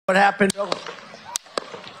What happened?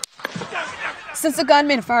 Since the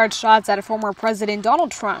gunman fired shots at former President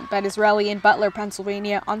Donald Trump at his rally in Butler,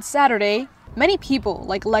 Pennsylvania on Saturday, many people,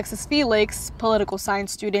 like Alexis Felix, political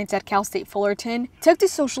science student at Cal State Fullerton, took to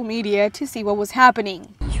social media to see what was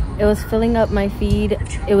happening. It was filling up my feed.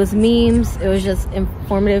 It was memes. It was just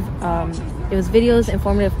informative. It was videos,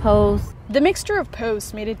 informative posts. The mixture of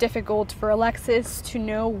posts made it difficult for Alexis to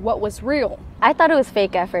know what was real. I thought it was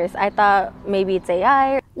fake at first. I thought maybe it's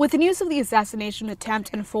AI. With the news of the assassination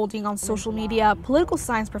attempt unfolding on social media, political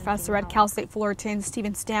science professor at Cal State Fullerton,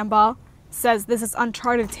 Stephen Stambaugh, says this is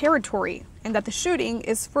uncharted territory and that the shooting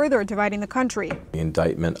is further dividing the country. The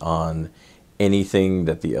indictment on anything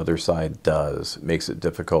that the other side does makes it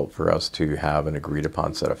difficult for us to have an agreed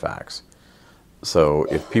upon set of facts. So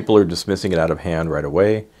if people are dismissing it out of hand right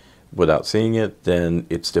away without seeing it, then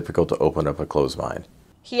it's difficult to open up a closed mind.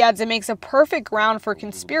 He adds it makes a perfect ground for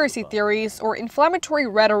conspiracy theories or inflammatory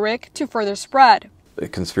rhetoric to further spread. The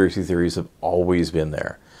conspiracy theories have always been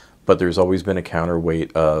there, but there's always been a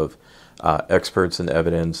counterweight of experts and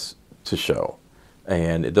evidence to show.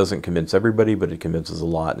 And it doesn't convince everybody, but it convinces a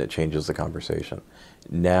lot and it changes the conversation.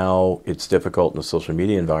 Now it's difficult in the social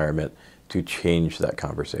media environment to change that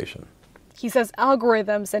conversation. He says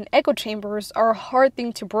algorithms and echo chambers are a hard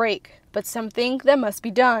thing to break, but something that must be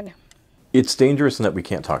done. It's dangerous in that we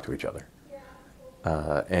can't talk to each other.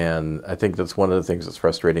 And I think that's one of the things that's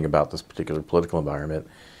frustrating about this particular political environment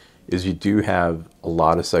is you do have a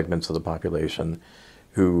lot of segments of the population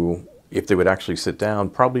who, if they would actually sit down,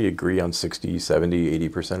 probably agree on 60, 70,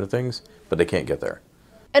 80% of things, but they can't get there.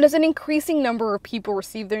 And as an increasing number of people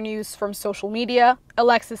receive their news from social media,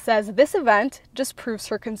 Alexis says this event just proves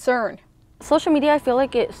her concern. Social media, I feel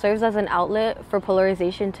like it serves as an outlet for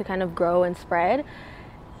polarization to kind of grow and spread.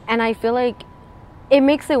 And I feel like it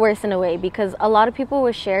makes it worse in a way because a lot of people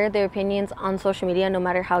will share their opinions on social media no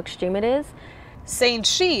matter how extreme it is. Saying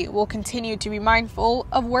she will continue to be mindful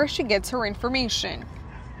of where she gets her information.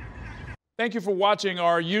 Thank you for watching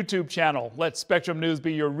our YouTube channel. Let Spectrum News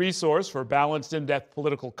be your resource for balanced, in-depth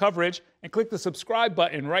political coverage, and click the subscribe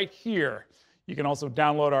button right here. You can also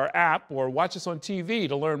download our app or watch us on TV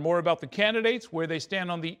to learn more about the candidates, where they stand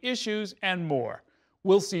on the issues, and more.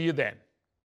 We'll see you then.